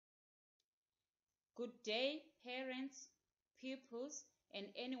Good day, parents, pupils, and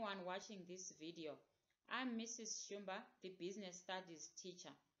anyone watching this video. I'm Mrs. Shumba, the Business Studies teacher.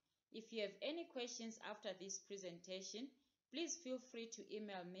 If you have any questions after this presentation, please feel free to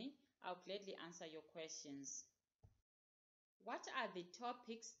email me. I'll gladly answer your questions. What are the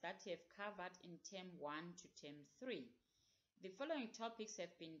topics that you have covered in Term 1 to Term 3? The following topics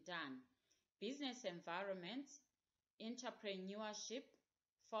have been done: business environments, entrepreneurship,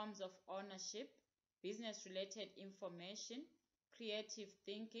 forms of ownership, business-related information, creative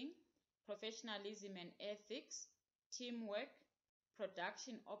thinking, professionalism and ethics, teamwork,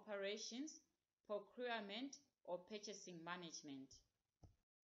 production operations, procurement or purchasing management.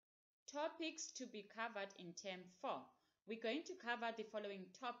 Topics to be covered in Term 4. We're going to cover the following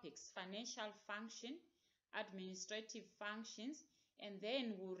topics: financial function, administrative functions, and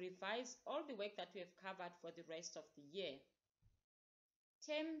then we'll revise all the work that we have covered for the rest of the year.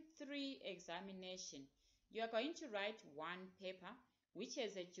 Term 3 examination. You are going to write one paper which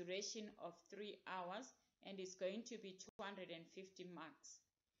has a duration of 3 hours and is going to be 250 marks.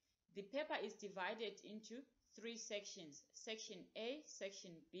 The paper is divided into 3 sections: Section A,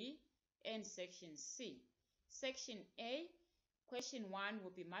 Section B, and Section C. Section A, question 1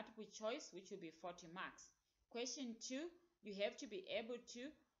 will be multiple choice, which will be 40 marks. Question 2, you have to be able to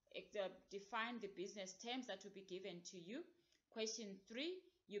define the business terms that will be given to you. Question 3,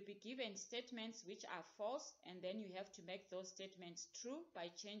 you'll be given statements which are false, and then you have to make those statements true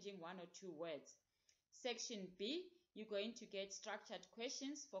by changing 1 or 2 words. Section B, you're going to get structured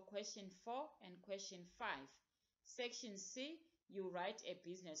questions for question 4 and question 5. Section C, you write a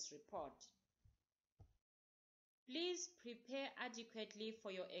business report. Please prepare adequately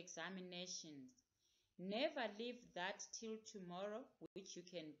for your examinations. Never leave that till tomorrow, which you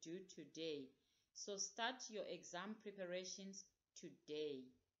can do today. So start your exam preparations today.